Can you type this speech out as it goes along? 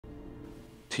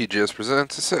TGS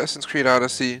presents Assassin's Creed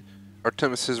Odyssey.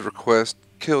 Artemis' request,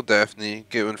 kill Daphnea,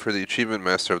 given for the achievement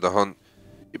Master of the Hunt.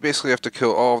 You basically have to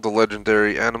kill all of the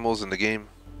legendary animals in the game.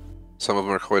 Some of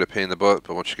them are quite a pain in the butt,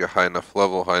 but once you get high enough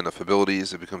level, high enough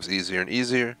abilities, it becomes easier and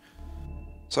easier.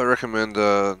 So I recommend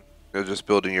just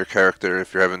building your character.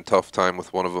 If you're having a tough time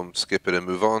with one of them, skip it and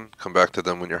move on. Come back to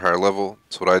them when you're higher level.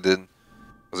 That's what I did. I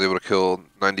was able to kill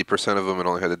 90% of them and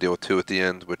only had to deal with 2 at the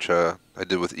end, which I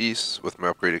did with East, with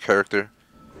my upgraded character.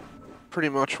 Pretty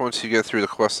much once you get through the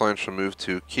quest line, she'll move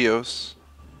to Chios,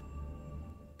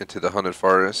 into the Hunted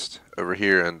Forest, over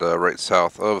here and right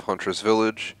south of Huntress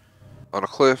Village, on a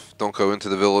cliff. Don't go into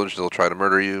the village, they'll try to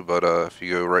murder you, but if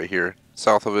you go right here,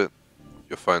 south of it,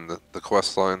 you'll find the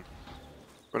quest line.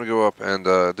 I'm gonna go up and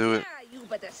do it. You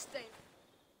better stay.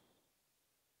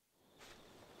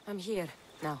 I'm here.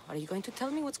 Now, are you going to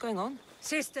tell me what's going on?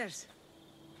 Sisters,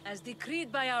 as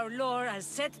decreed by our lord, as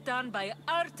set down by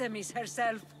Artemis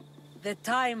herself, the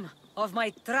time of my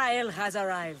trial has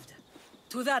arrived.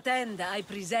 To that end, I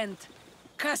present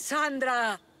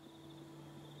Cassandra.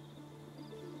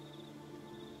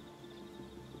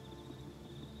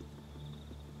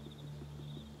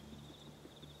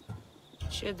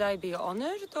 Should I be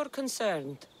honored or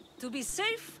concerned? To be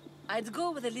safe, I'd go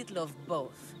with a little of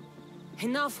both.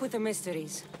 Enough with the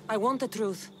mysteries. I want the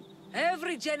truth.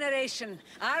 Every generation,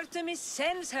 Artemis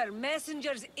sends her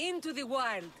messengers into the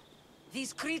wild.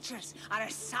 These creatures are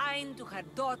assigned to her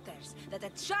daughters, that a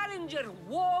challenger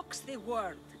walks the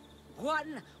world.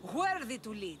 One worthy to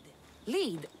lead.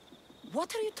 Lead?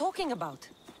 What are you talking about?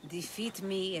 Defeat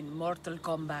me in mortal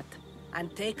combat,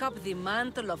 and take up the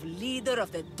mantle of leader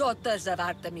of the daughters of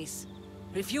Artemis.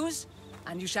 Refuse,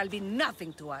 and you shall be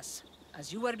nothing to us,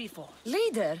 as you were before.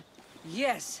 Leader?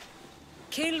 Yes.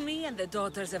 Kill me and the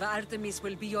daughters of Artemis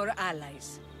will be your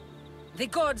allies. The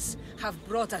gods have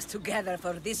brought us together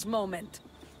for this moment.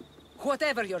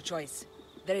 Whatever your choice,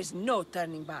 there is no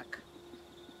turning back.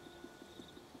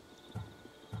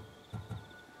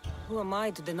 Who am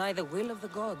I to deny the will of the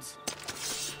gods?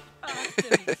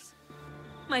 Artemis,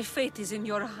 my fate is in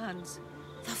your hands.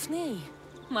 Daphnea!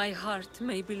 My heart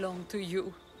may belong to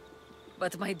you,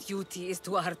 but my duty is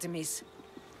to Artemis.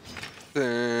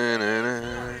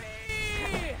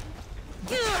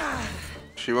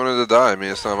 She wanted to die, I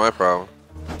mean, it's not my problem.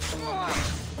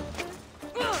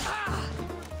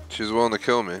 She's willing to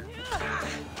kill me.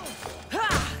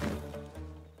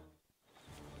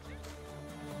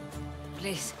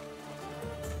 Please,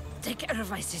 take care of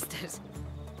my sisters.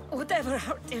 Whatever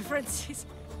our differences,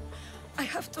 I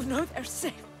have to know they're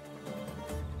safe.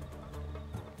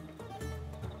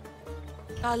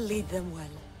 I'll lead them well.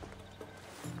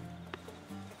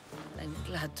 I'm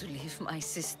glad to leave my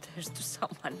sisters to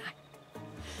someone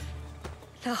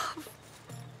I love.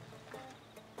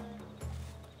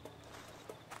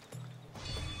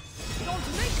 Don't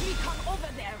make me come over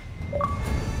there!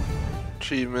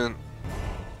 Achievement,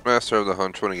 Master of the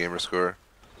Hunt, 20 gamer score.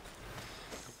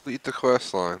 Complete the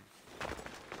quest line.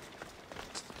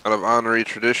 Out of honorary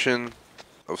tradition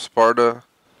of Sparta,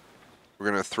 we're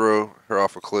gonna throw her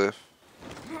off a cliff.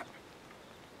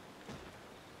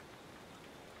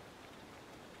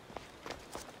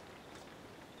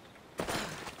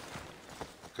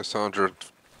 Cassandra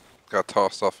got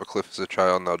tossed off a cliff as a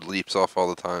child, now leaps off all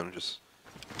the time.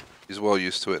 She's well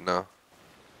used to it now.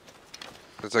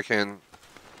 Since I can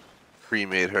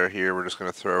cremate her here, we're just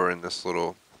gonna throw her in this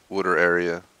little water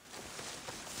area,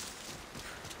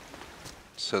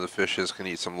 so the fishes can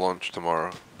eat some lunch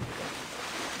tomorrow.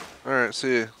 Alright,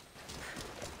 see ya.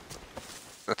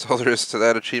 That's all there is to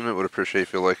that achievement. Would appreciate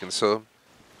if you like and sub.